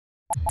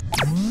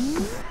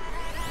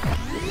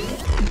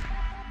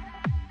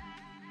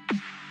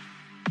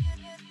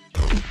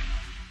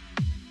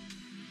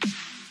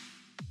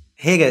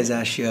Hey guys,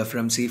 Ash here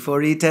from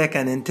C4E Tech,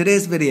 and in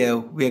today's video,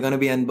 we are going to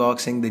be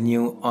unboxing the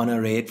new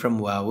Honor 8 from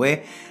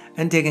Huawei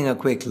and taking a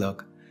quick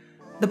look.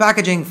 The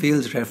packaging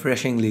feels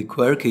refreshingly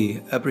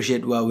quirky.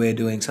 Appreciate Huawei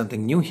doing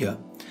something new here.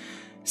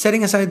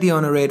 Setting aside the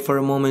Honor 8 for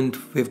a moment,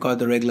 we've got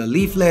the regular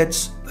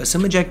leaflets, a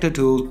SIM ejector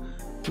tool,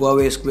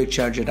 Huawei's quick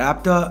charge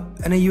adapter,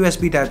 and a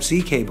USB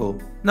Type-C cable.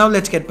 Now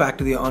let's get back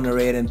to the Honor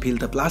 8 and peel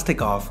the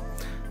plastic off.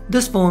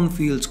 This phone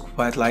feels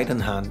quite light in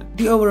hand.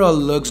 The overall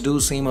looks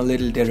do seem a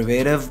little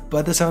derivative,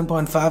 but the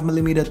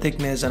 7.5mm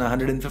thickness and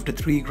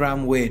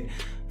 153g weight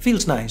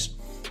feels nice.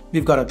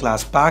 We've got a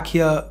glass back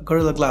here,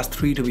 Gorilla Glass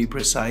 3 to be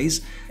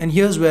precise, and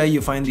here's where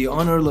you find the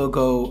Honor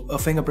logo, a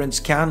fingerprint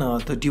scanner,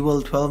 the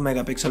dual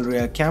 12MP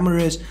rear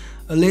cameras,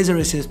 a laser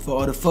assist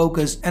for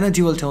autofocus, and a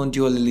dual-tone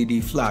dual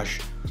LED flash.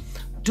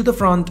 To the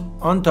front,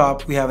 on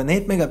top, we have an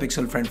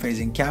 8MP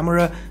front-facing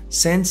camera,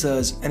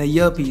 sensors, and a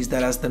earpiece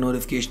that has the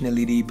notification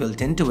LED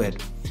built into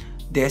it.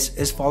 This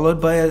is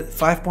followed by a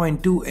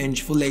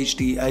 5.2-inch Full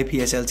HD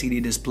IPS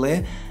LCD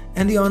display,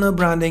 and the Honor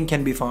branding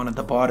can be found at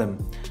the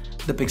bottom.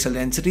 The pixel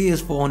density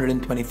is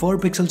 424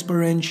 pixels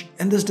per inch,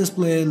 and this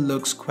display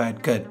looks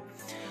quite good.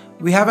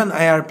 We have an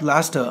IR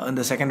blaster and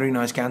the secondary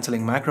noise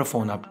cancelling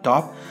microphone up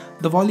top.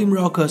 The volume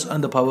rockers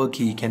and the power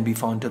key can be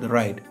found to the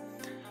right.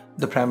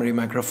 The primary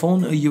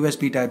microphone, a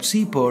USB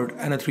Type-C port,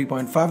 and a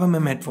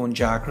 3.5mm headphone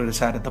jack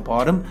reside at the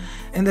bottom,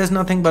 and there's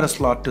nothing but a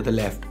slot to the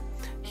left.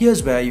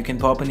 Here's where you can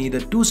pop in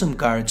either two SIM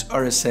cards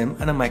or a SIM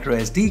and a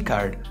microSD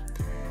card.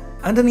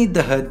 Underneath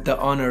the hood, the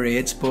Honor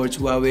 8 sports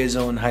Huawei's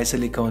own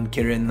high-silicon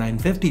Kirin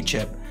 950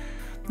 chip.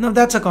 Now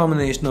that's a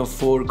combination of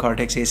 4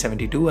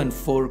 Cortex-A72 and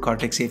 4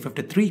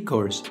 Cortex-A53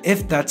 cores.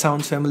 If that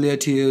sounds familiar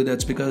to you,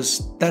 that's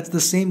because that's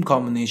the same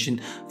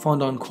combination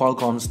found on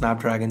Qualcomm's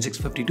Snapdragon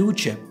 652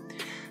 chip.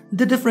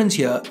 The difference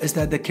here is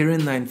that the Kirin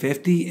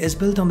 950 is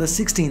built on the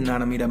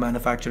 16nm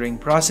manufacturing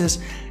process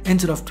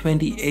instead of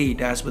 28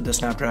 as with the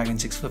Snapdragon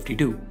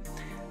 652.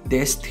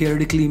 This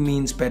theoretically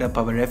means better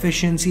power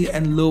efficiency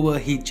and lower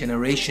heat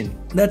generation.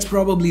 That's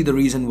probably the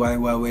reason why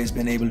Huawei has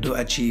been able to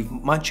achieve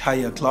much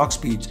higher clock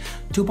speeds,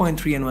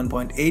 2.3 and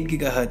 1.8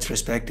 GHz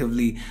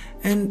respectively,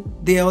 and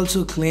they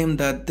also claim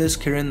that this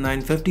Kirin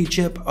 950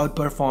 chip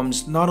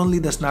outperforms not only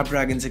the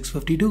Snapdragon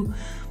 652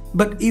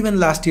 but even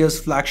last year's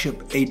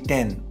flagship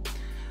 810.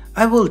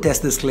 I will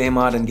test this claim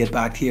out and get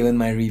back to you in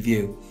my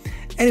review.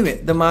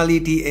 Anyway, the Mali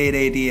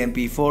T880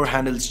 MP4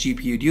 handles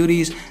GPU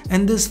duties,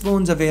 and this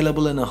phone's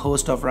available in a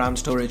host of RAM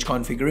storage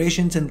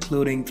configurations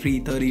including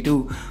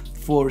 332,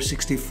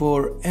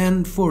 464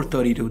 and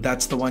 432,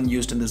 that's the one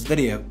used in this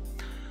video.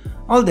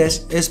 All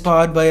this is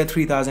powered by a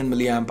 3000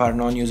 mAh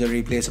non-user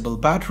replaceable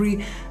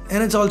battery,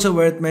 and it's also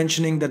worth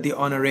mentioning that the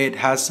Honor 8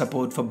 has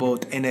support for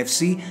both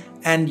NFC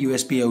and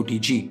USB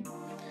OTG.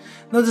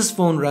 Now this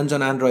phone runs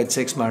on Android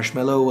 6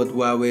 Marshmallow with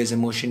Huawei's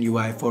Emotion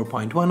UI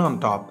 4.1 on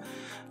top.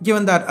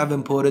 Given that I've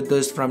imported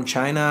this from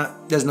China,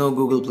 there's no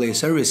Google Play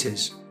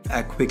services.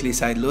 I quickly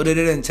sideloaded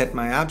it and set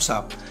my apps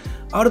up.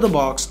 Out of the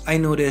box, I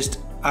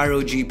noticed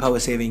ROG power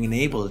saving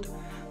enabled.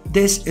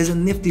 This is a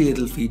nifty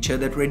little feature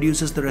that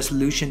reduces the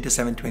resolution to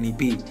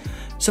 720p.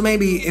 So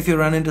maybe if you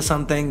run into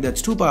something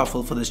that's too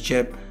powerful for this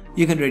chip,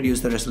 you can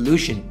reduce the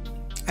resolution.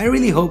 I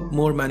really hope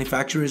more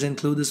manufacturers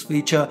include this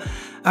feature.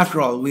 After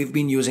all, we've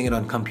been using it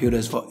on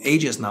computers for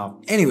ages now.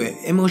 Anyway,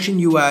 Emotion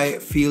UI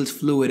feels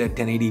fluid at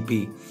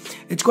 1080p.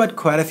 It's got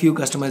quite a few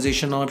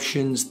customization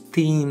options,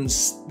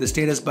 themes, the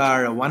status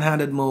bar, a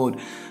one-handed mode,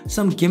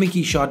 some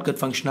gimmicky shortcut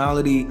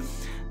functionality.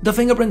 The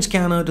fingerprint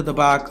scanner to the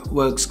back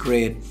works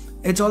great.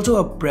 It's also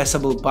a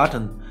pressable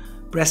button.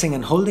 Pressing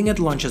and holding it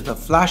launches the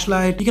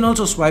flashlight. You can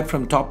also swipe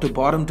from top to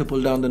bottom to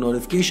pull down the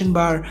notification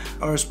bar,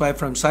 or swipe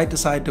from side to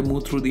side to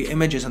move through the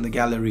images in the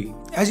gallery.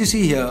 As you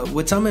see here,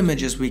 with some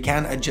images we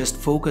can adjust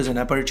focus and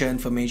aperture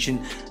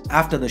information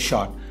after the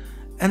shot.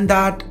 And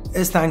that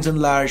is thanks in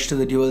large to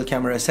the dual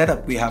camera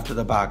setup we have to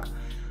the back.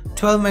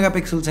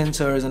 12MP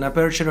sensors, an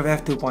aperture of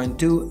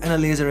f2.2 and a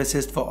laser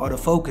assist for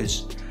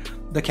autofocus.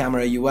 The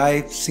camera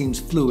UI seems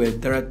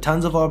fluid. There are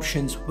tons of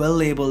options, well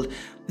labeled,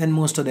 and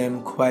most of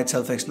them quite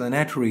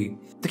self-explanatory.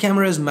 The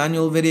camera's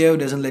manual video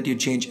doesn't let you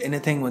change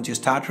anything once you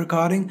start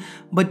recording,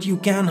 but you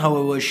can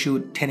however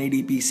shoot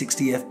 1080p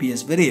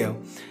 60fps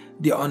video.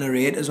 The Honor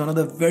 8 is one of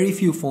the very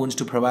few phones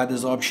to provide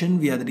this option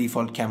via the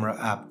default camera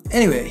app.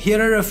 Anyway,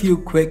 here are a few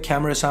quick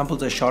camera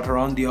samples I shot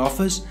around the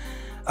office.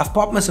 I've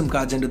popped my SIM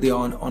cards into the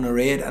Honor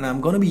 8 and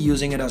I'm going to be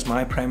using it as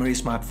my primary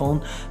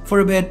smartphone for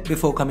a bit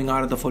before coming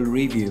out of the full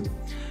review.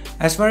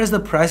 As far as the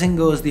pricing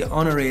goes, the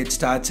Honor 8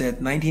 starts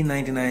at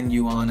 1999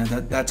 yuan,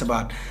 and that's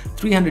about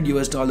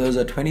 $300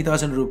 or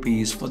 20,000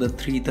 rupees for the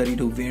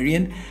 332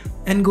 variant,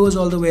 and goes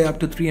all the way up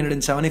to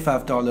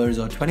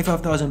 $375 or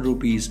 25,000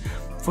 rupees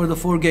for the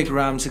 4GB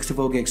RAM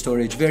 64GB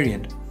storage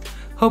variant.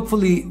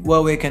 Hopefully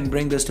Huawei can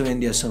bring this to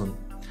India soon.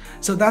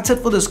 So that's it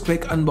for this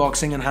quick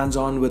unboxing and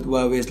hands-on with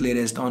Huawei's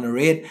latest Honor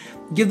 8.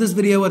 Give this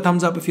video a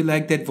thumbs up if you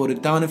liked it, vote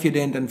it down if you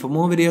didn't, and for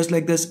more videos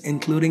like this,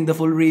 including the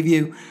full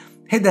review,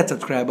 hit that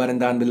subscribe button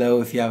down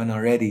below if you haven't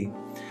already.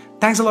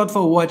 Thanks a lot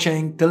for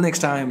watching. Till next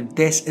time,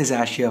 this is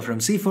Ash here from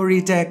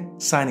C4E Tech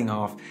signing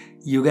off.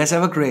 You guys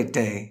have a great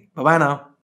day. Bye bye now.